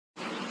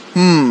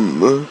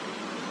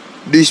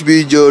This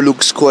video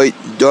looks quite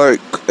dark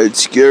and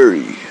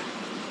scary.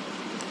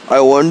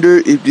 I wonder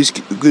if this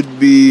could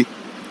be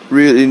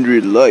real in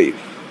real life.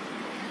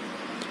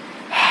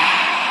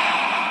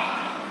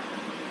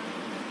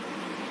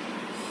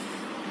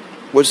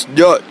 What's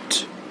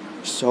that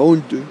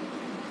sound?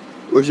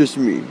 Or just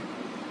me?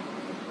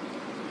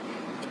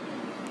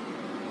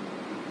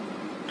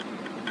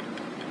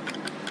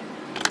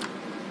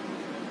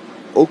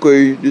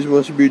 Okay, this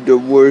must be the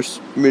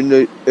worst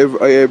midnight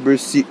I ever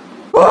see.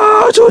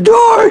 Ah, so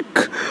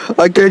dark!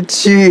 I can't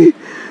see.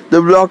 The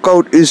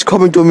blackout is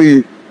coming to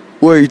me.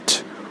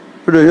 Wait,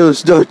 what the hell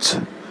is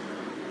that?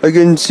 I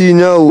can see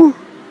now.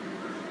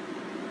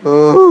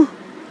 Oh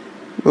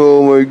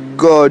my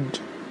god,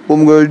 what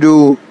am I gonna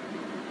do?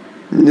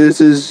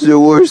 This is the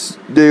worst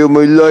day of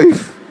my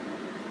life.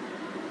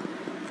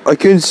 I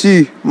can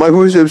see. My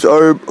footsteps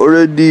are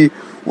already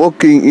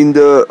walking in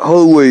the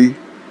hallway.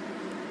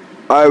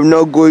 I'm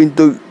not going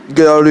to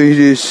get out of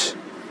this.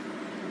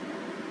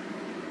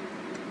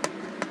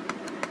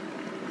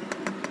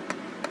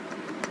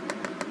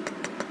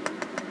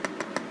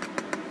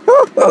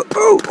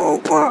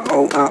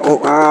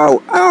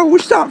 Ow,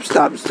 stop.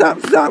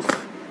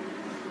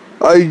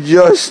 I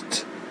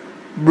just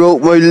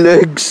broke my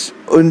legs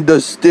on the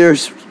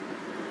stairs.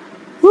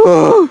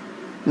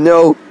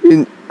 Now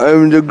I'm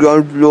on the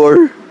ground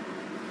floor.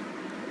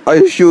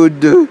 I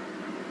should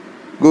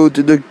go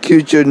to the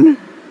kitchen.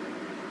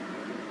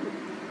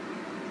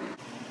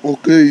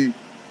 Okay,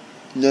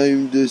 now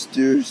I'm the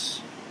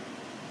stairs.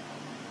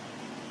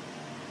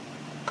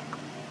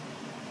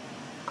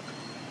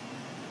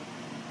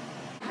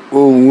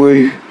 Oh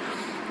wait,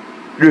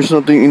 there's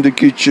nothing in the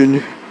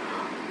kitchen.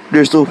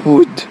 There's no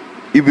food,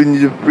 even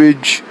in the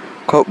fridge,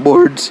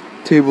 cupboards,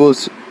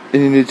 tables,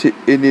 and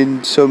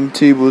in some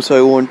tables I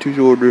want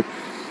to order.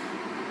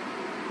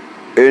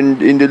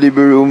 And in the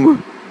living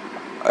room,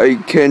 I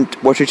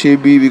can't watch a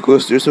TV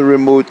because there's a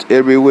remote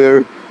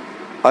everywhere.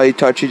 I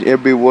touch it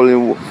every wall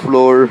and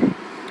floor,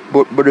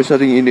 but there's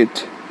nothing in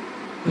it.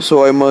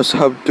 So I must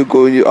have to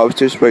go in the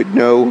upstairs right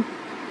now.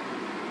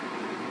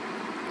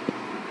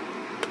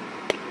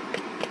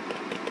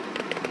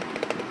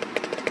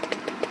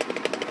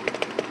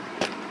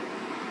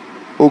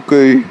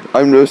 Okay,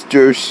 I'm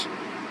downstairs.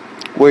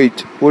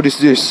 Wait, what is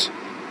this?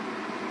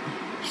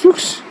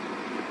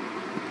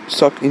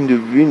 Suck in the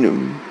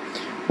venom.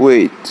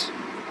 Wait,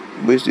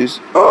 what is this?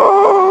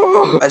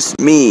 Oh, that's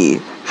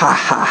me. Ha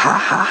ha ha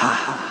ha ha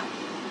ha.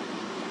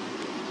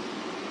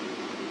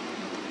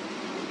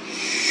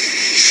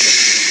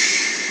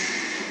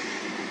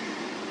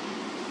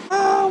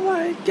 Oh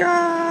my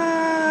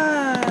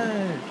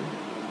god!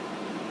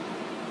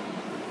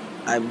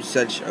 I'm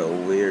such a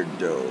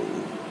weirdo.